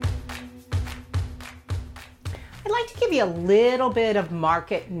I'd like to give you a little bit of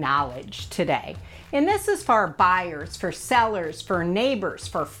market knowledge today. And this is for buyers, for sellers, for neighbors,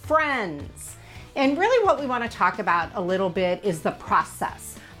 for friends. And really what we want to talk about a little bit is the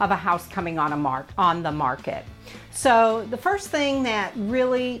process of a house coming on the market. So the first thing that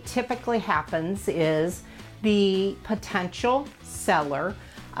really typically happens is the potential seller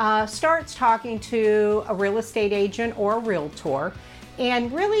starts talking to a real estate agent or a realtor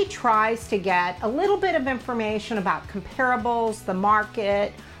and really tries to get a little bit of information about comparables, the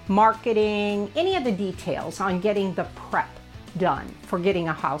market, marketing, any of the details on getting the prep done for getting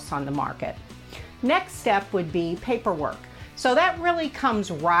a house on the market. Next step would be paperwork. So that really comes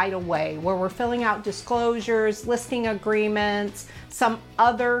right away, where we're filling out disclosures, listing agreements, some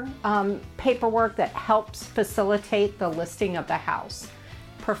other paperwork that helps facilitate the listing of the house.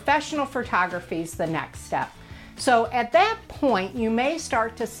 Professional photography is the next step. So at that point, you may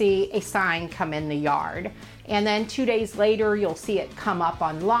start to see a sign come in the yard. And then 2 days later, you'll see it come up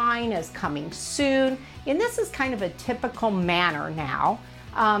online as coming soon. And this is kind of a typical manner now,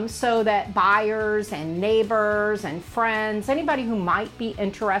 so that buyers and neighbors and friends, anybody who might be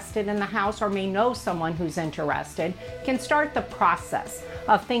interested in the house or may know someone who's interested, can start the process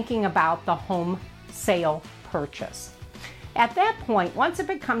of thinking about the home sale purchase. At that point, once it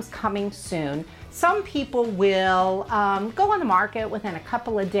becomes coming soon, some people will go on the market within a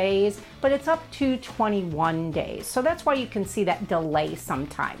couple of days, but it's up to 21 days. So that's why you can see that delay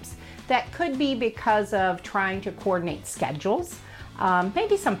sometimes. That could be because of trying to coordinate schedules.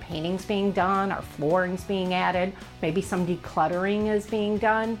 Maybe some painting's being done or flooring's being added. Maybe some decluttering is being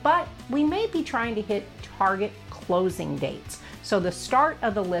done, but we may be trying to hit target closing dates. So the start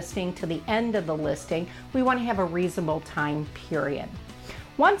of the listing to the end of the listing, we want to have a reasonable time period.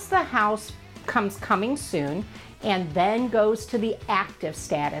 Once the house comes coming soon and then goes to the active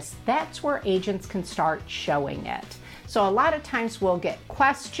status, that's where agents can start showing it. So a lot of times we'll get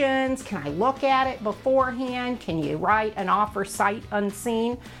questions. Can I look at it beforehand? Can you write an offer sight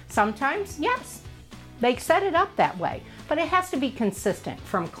unseen? Sometimes, yes, they set it up that way, but it has to be consistent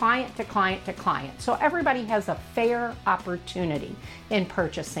from client to client to client. So everybody has a fair opportunity in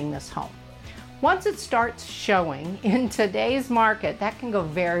purchasing this home. Once it starts showing in today's market, that can go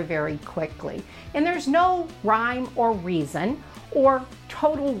very, very quickly. And there's no rhyme or reason or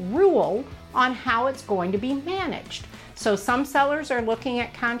total rule on how it's going to be managed. So some sellers are looking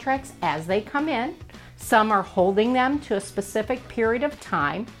at contracts as they come in. Some are holding them to a specific period of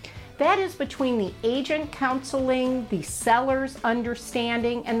time. That is between the agent counseling, the seller's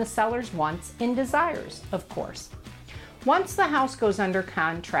understanding, and the seller's wants and desires, of course. Once the house goes under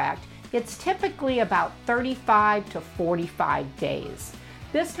contract, it's typically about 35 to 45 days.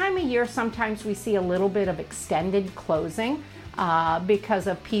 This time of year, sometimes we see a little bit of extended closing because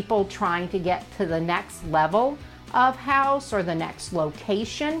of people trying to get to the next level of house or the next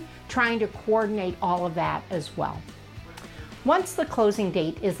location, trying to coordinate all of that as well. Once the closing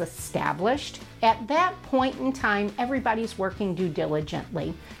date is established, at that point in time, everybody's working due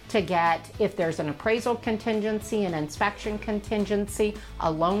diligently to get, if there's an appraisal contingency, an inspection contingency,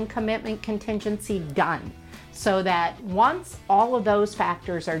 a loan commitment contingency done, so that once all of those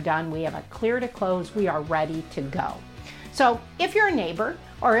factors are done, we have a clear to close, we are ready to go. So if you're a neighbor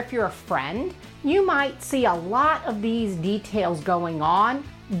or if you're a friend, you might see a lot of these details going on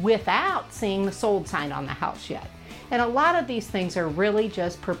without seeing the sold sign on the house yet. And a lot of these things are really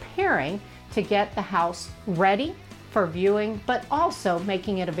just preparing to get the house ready for viewing, but also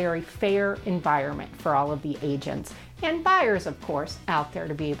making it a very fair environment for all of the agents and buyers, of course, out there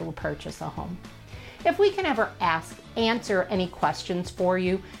to be able to purchase a home. If we can ever answer any questions for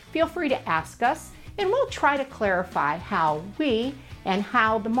you, feel free to ask us, and we'll try to clarify how we and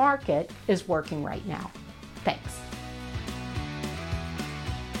how the market is working right now. Thanks.